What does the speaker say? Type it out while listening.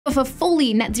If a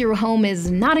fully net zero home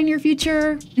is not in your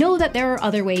future, know that there are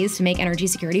other ways to make energy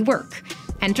security work.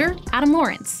 Enter Adam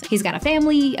Lawrence. He's got a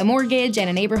family, a mortgage, and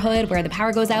a neighborhood where the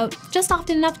power goes out just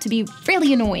often enough to be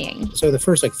really annoying. So the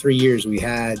first 3 years we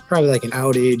had probably an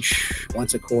outage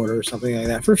once a quarter or something like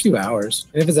that for a few hours.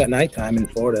 And if it's at nighttime in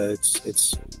Florida,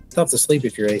 it's tough to sleep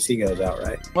if your AC goes out,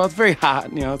 right? Well, it's very hot,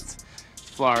 it's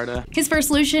Florida. His first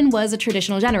solution was a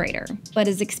traditional generator, but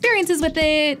his experiences with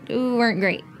it weren't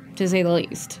great, to say the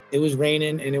least. It was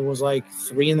raining and it was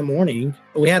 3 in the morning.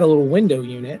 We had a little window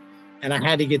unit. And I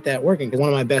had to get that working because one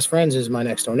of my best friends is my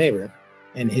next door neighbor,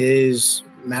 and his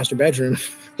master bedroom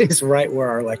is right where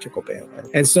our electrical panel is.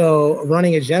 And so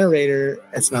running a generator,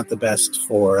 it's not the best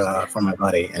for my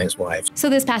buddy and his wife.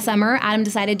 So this past summer, Adam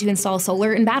decided to install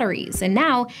solar and batteries. And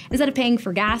now, instead of paying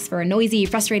for gas for a noisy,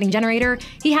 frustrating generator,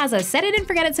 he has a set it and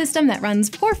forget it system that runs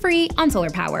for free on solar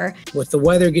power. With the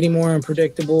weather getting more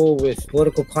unpredictable, with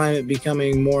political climate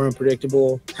becoming more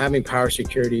unpredictable, having power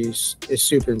security is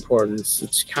super important.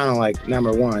 It's kind of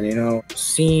number one,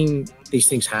 seeing these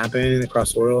things happen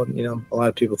across the world. A lot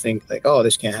of people think oh,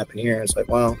 this can't happen here. It's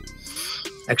well,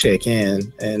 actually it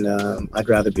can. And I'd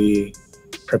rather be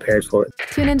prepared for it.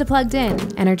 Tune into Plugged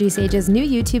In, Energy Sage's new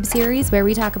YouTube series where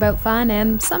we talk about fun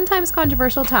and sometimes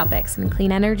controversial topics in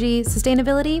clean energy,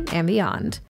 sustainability, and beyond.